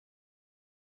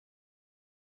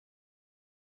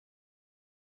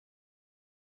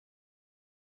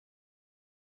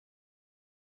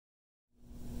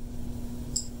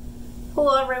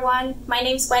Hello everyone, my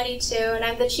name's Wendy too, and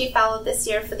I'm the Chief Fellow this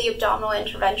year for the Abdominal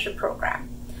Intervention Program.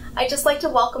 I'd just like to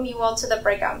welcome you all to the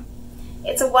Brigham.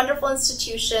 It's a wonderful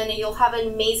institution and you'll have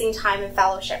an amazing time in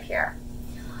fellowship here.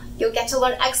 You'll get to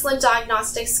learn excellent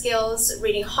diagnostic skills,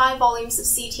 reading high volumes of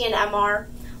CT and MR,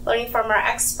 learning from our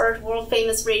expert,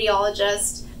 world-famous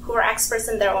radiologists who are experts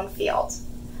in their own field.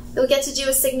 You'll get to do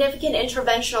a significant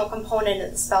interventional component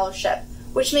in this fellowship,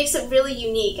 which makes it really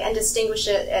unique and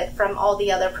distinguishes it from all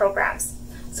the other programs.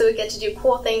 So we get to do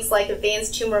cool things like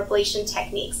advanced tumor ablation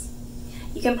techniques.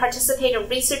 You can participate in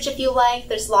research if you like.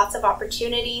 There's lots of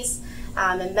opportunities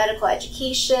in medical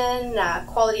education,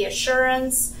 quality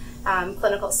assurance,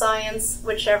 clinical science,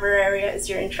 whichever area is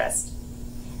your interest.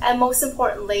 And most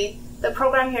importantly, the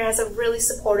program here has a really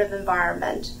supportive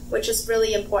environment, which is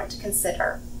really important to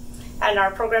consider. And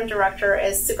our program director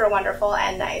is super wonderful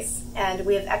and nice, and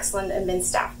we have excellent admin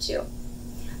staff too.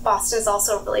 Boston is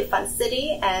also a really fun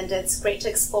city, and it's great to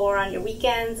explore on your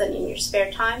weekends and in your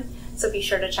spare time, so be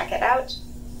sure to check it out.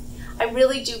 I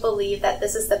really do believe that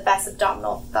this is the best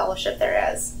abdominal fellowship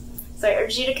there is, so I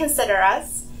urge you to consider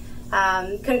us.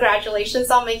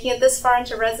 Congratulations on making it this far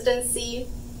into residency,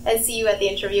 and see you at the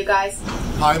interview, guys.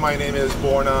 Hi, my name is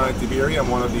Borna Dabiri. I'm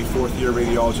one of the fourth-year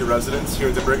radiology residents here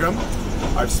at the Brigham.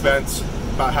 I've spent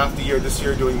about half the year this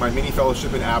year doing my mini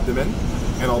fellowship in abdomen,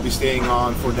 and I'll be staying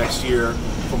on for next year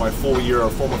for my full year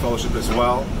of formal fellowship as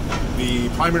well. The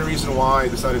primary reason why I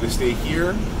decided to stay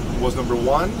here was number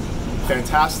one,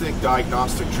 fantastic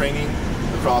diagnostic training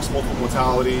across multiple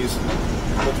modalities,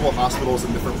 multiple hospitals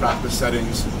and different practice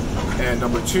settings, and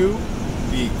number two,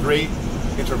 the great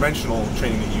interventional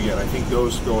training that you get. I think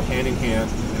those go hand in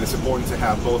hand, and it's important to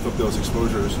have both of those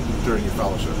exposures during your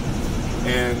fellowship.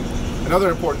 And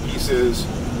another important piece is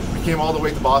we came all the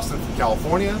way to Boston from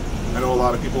California. I know a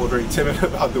lot of people are very timid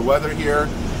about the weather here,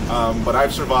 but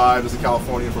I've survived as a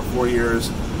Californian for 4 years.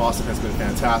 Boston has been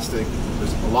fantastic.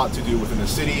 There's a lot to do within the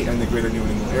city and the greater New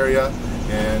England area,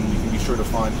 and you can be sure to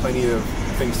find plenty of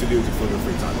things to do to fill your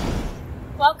free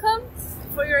time. Welcome.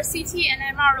 For your CT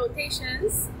and MR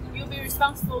rotations, you'll be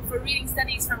responsible for reading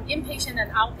studies from inpatient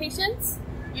and outpatients.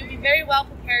 You'll be very well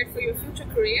prepared for your future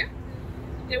career.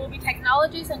 There will be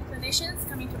technologists and clinicians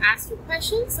coming to ask you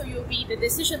questions, so you'll be the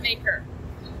decision maker.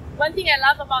 One thing I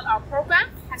love about our program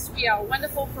has to be our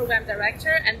wonderful program director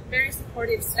and very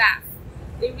supportive staff.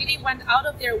 They really went out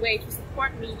of their way to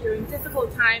support me during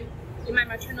difficult time in my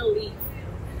maternal leave.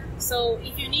 So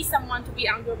if you need someone to be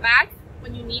on your back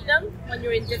when you need them, when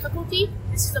you're in difficulty,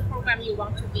 this is the program you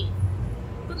want to be.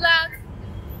 Good luck!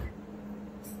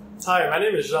 Hi, my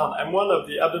name is Jean. I'm one of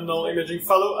the Abdominal Imaging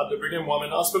Fellow at the Brigham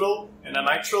Women's Hospital, and I'm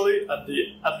actually at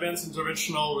the Advanced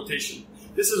Interventional Rotation.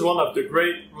 This is one of the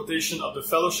great rotation of the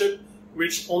fellowship,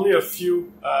 which only a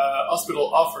few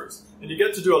hospital offers. And you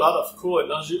get to do a lot of cool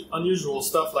and unusual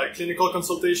stuff like clinical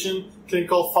consultation,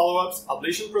 clinical follow-ups,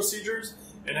 ablation procedures,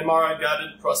 and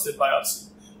MRI-guided prostate biopsy.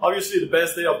 Obviously, the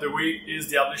best day of the week is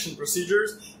the ablation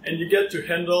procedures, and you get to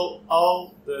handle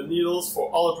all the needles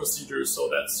for all the procedures, so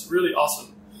that's really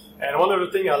awesome. And one of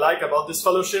the things I like about this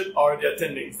fellowship are the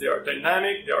attendings. They are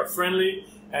dynamic, they are friendly,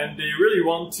 and they really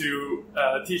want to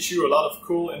teach you a lot of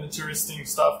cool and interesting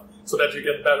stuff so that you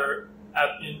get better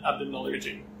in abdominal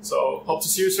imaging. So hope to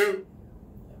see you soon.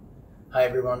 Hi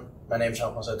everyone, my name is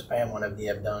Jean-Francois Toupin. I'm one of the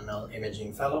Abdominal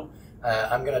Imaging Fellow.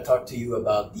 I'm going to talk to you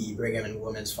about the Brigham and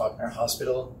Women's Faulkner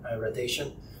Hospital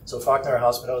rotation. So Faulkner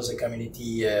Hospital is a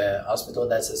community hospital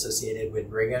that's associated with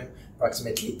Brigham,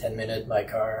 approximately 10 minutes by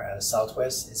car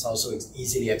southwest. It's also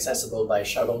easily accessible by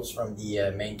shuttles from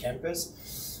the main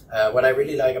campus. What I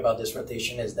really like about this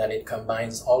rotation is that it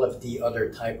combines all of the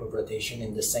other type of rotation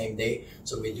in the same day.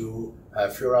 So we do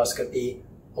fluoroscopy,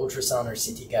 ultrasound or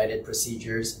CT guided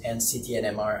procedures, and CT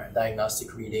and MR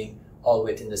diagnostic reading all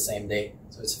within the same day.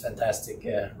 So it's a fantastic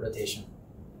rotation.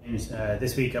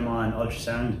 This week I'm on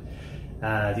ultrasound.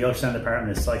 The ultrasound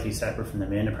department is slightly separate from the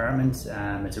main department.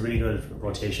 It's a really good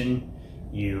rotation.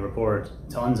 You report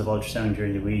tons of ultrasound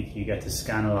during the week. You get to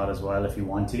scan a lot as well if you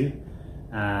want to.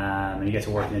 And you get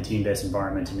to work in a team-based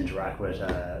environment and interact with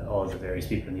all of the various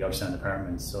people in the ultrasound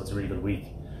department. So it's a really good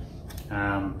week.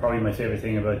 Probably my favorite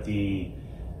thing about the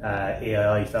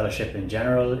AII fellowship in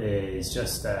general is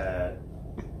just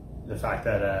the fact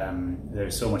that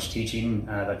there's so much teaching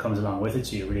that comes along with it,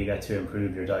 so you really get to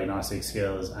improve your diagnostic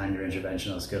skills and your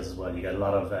interventional skills as well. You get a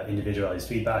lot of individualized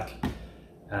feedback,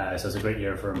 so it's a great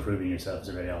year for improving yourself as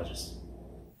a radiologist.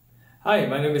 Hi,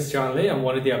 my name is Xiaoyang Liu. I'm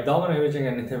one of the Abdominal Imaging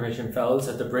and Intervention Fellows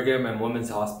at the Brigham and Women's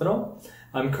Hospital.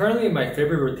 I'm currently in my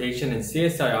favorite rotation in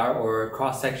CSIR, or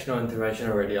cross-sectional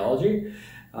interventional radiology.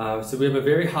 So we have a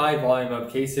very high volume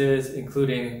of cases,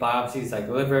 including biopsies like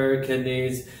liver,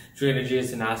 kidneys,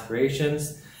 drainages and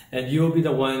aspirations, and you will be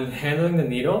the one handling the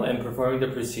needle and performing the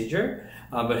procedure,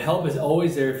 but help is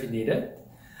always there if you need it.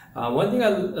 One thing I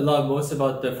love most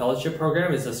about the fellowship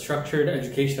program is the structured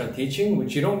educational teaching,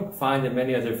 which you don't find in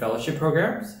many other fellowship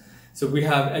programs. So we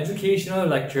have educational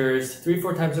lectures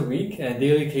 3-4 times a week and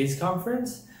daily case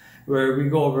conference where we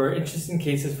go over interesting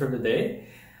cases from the day.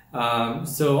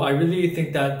 So I really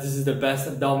think that this is the best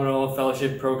abdominal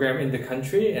fellowship program in the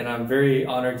country, and I'm very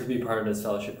honored to be part of this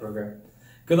fellowship program.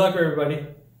 Good luck, everybody.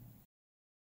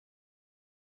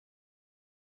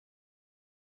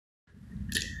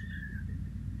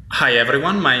 Hi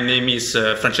everyone, my name is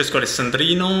Francesco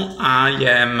Alessandrino. I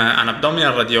am an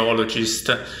abdominal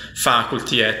radiologist,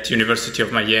 faculty at University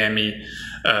of Miami,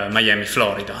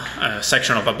 Florida,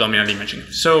 section of abdominal imaging.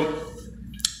 So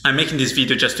I'm making this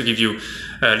video just to give you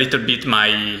a little bit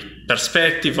my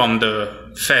perspective on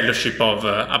the fellowship of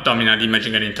abdominal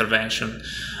imaging and intervention.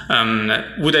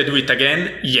 Would I do it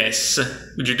again? Yes.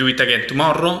 Would you do it again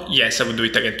tomorrow? Yes, I would do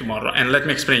it again tomorrow. And let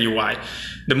me explain you why.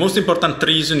 The most important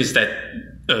reason is that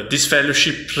this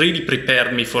fellowship really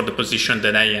prepared me for the position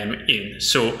that I am in.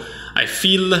 So I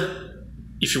feel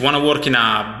if you want to work in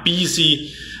a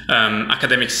busy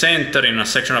academic center, in a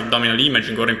section of abdominal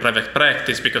imaging or in private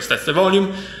practice, because that's the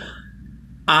volume,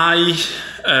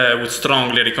 I would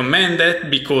strongly recommend that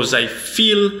because I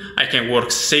feel I can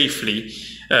work safely.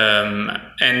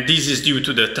 And this is due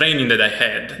to the training that I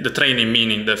had, the training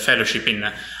meaning the fellowship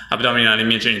in abdominal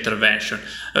imaging intervention.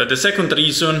 The second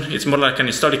reason, it's more like an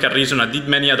historical reason. I did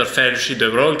many other fellowships, they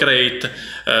were all great.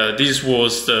 This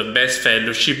was the best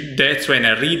fellowship. That's when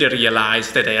I really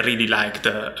realized that I really liked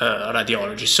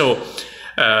radiology. So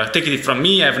take it from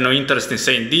me, I have no interest in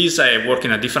saying this. I work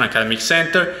in a different academic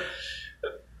center.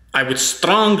 I would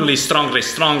strongly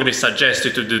suggest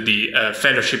you to do the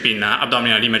fellowship in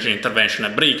abdominal imaging intervention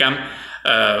at Brigham.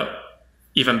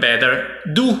 Even better,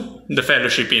 do the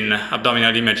fellowship in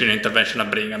abdominal imaging intervention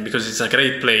at Brigham because it's a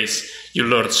great place. You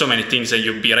learn so many things and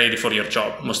you'll be ready for your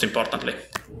job, most importantly.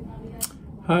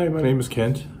 Hi, my name is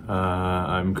Kent.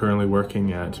 I'm currently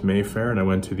working at Mayfair and I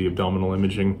went to the abdominal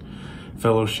imaging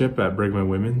fellowship at Brigham and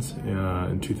Women's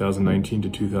in 2019 to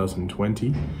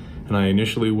 2020. And I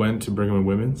initially went to Brigham and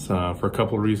Women's for a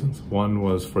couple of reasons. One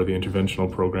was for the interventional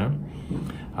program.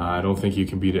 I don't think you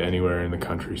can beat it anywhere in the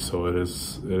country, so it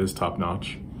is top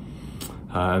notch.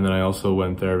 And then I also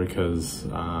went there because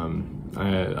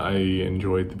I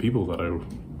enjoyed the people that I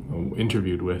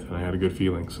interviewed with and I had a good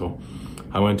feeling. So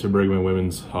I went to Brigham and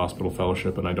Women's Hospital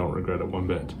Fellowship and I don't regret it one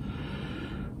bit.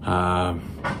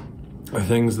 The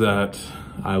things that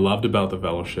I loved about the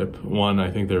fellowship, one, I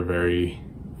think they're very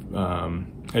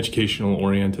educational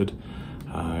oriented.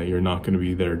 You're not going to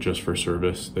be there just for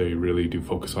service. They really do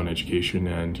focus on education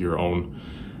and your own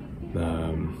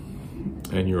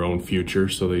future.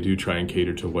 So they do try and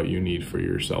cater to what you need for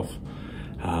yourself.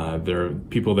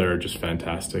 People there are just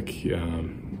fantastic.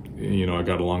 You know, I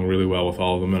got along really well with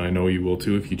all of them, and I know you will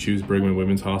too if you choose Brigham and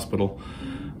Women's Hospital.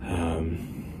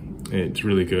 It's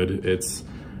really good. It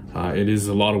is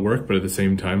a lot of work, but at the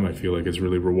same time, I feel like it's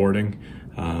really rewarding.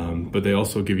 But they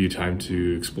also give you time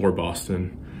to explore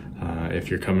Boston if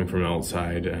you're coming from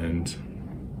outside and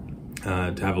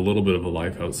to have a little bit of a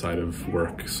life outside of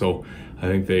work. So I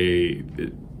think they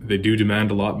do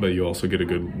demand a lot, but you also get a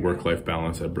good work-life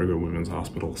balance at Brigham Women's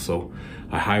Hospital. So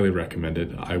I highly recommend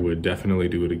it. I would definitely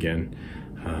do it again.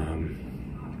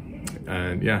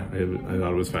 And yeah, I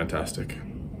thought it was fantastic.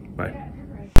 Bye.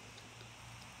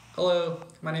 Hello,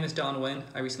 my name is Nguyen.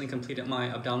 I recently completed my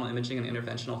abdominal imaging and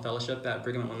interventional fellowship at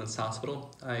Brigham and Women's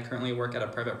Hospital. I currently work at a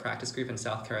private practice group in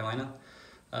South Carolina.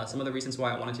 Some of the reasons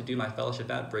why I wanted to do my fellowship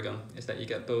at Brigham is that you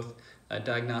get both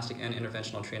diagnostic and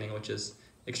interventional training, which is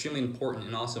extremely important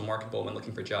and also marketable when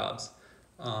looking for jobs.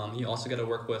 You also get to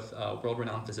work with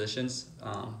world-renowned physicians.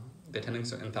 The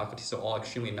attendings and faculty are all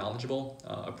extremely knowledgeable,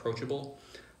 approachable.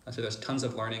 So there's tons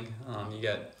of learning. You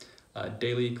get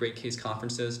daily great case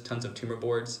conferences, tons of tumor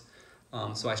boards.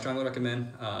 So I strongly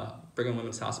recommend Brigham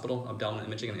Women's Hospital Abdominal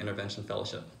Imaging and Intervention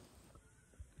Fellowship.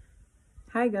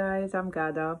 Hi guys, I'm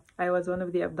Ghada. I was one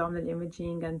of the Abdominal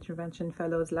Imaging and Intervention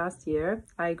Fellows last year.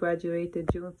 I graduated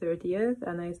June 30th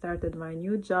and I started my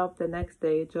new job the next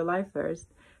day, July 1st.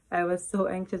 I was so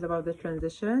anxious about the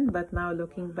transition, but now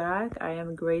looking back, I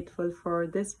am grateful for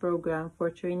this program for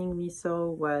training me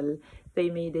so well. They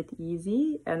made it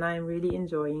easy and I'm really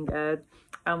enjoying it.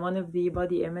 I'm one of the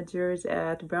body imagers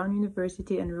at Brown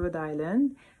University in Rhode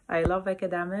Island. I love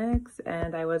academics,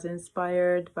 and I was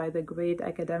inspired by the great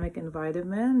academic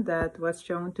environment that was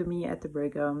shown to me at the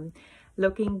Brigham.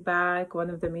 Looking back, one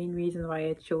of the main reasons why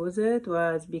I chose it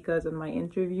was because in my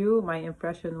interview, my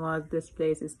impression was this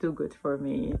place is too good for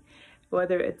me.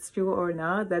 Whether it's true or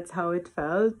not, that's how it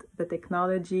felt. The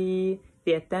technology,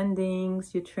 the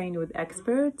attendings, you train with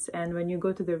experts, and when you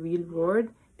go to the real world,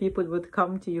 people would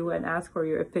come to you and ask for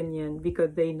your opinion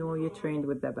because they know you trained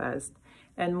with the best.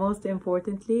 And most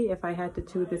importantly, if I had to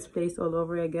choose this place all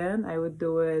over again, I would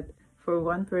do it for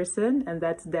one person, and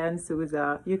that's Dan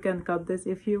Souza. You can cut this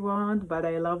if you want, but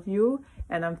I love you,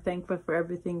 and I'm thankful for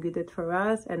everything you did for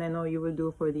us, and I know you will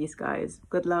do for these guys.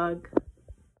 Good luck.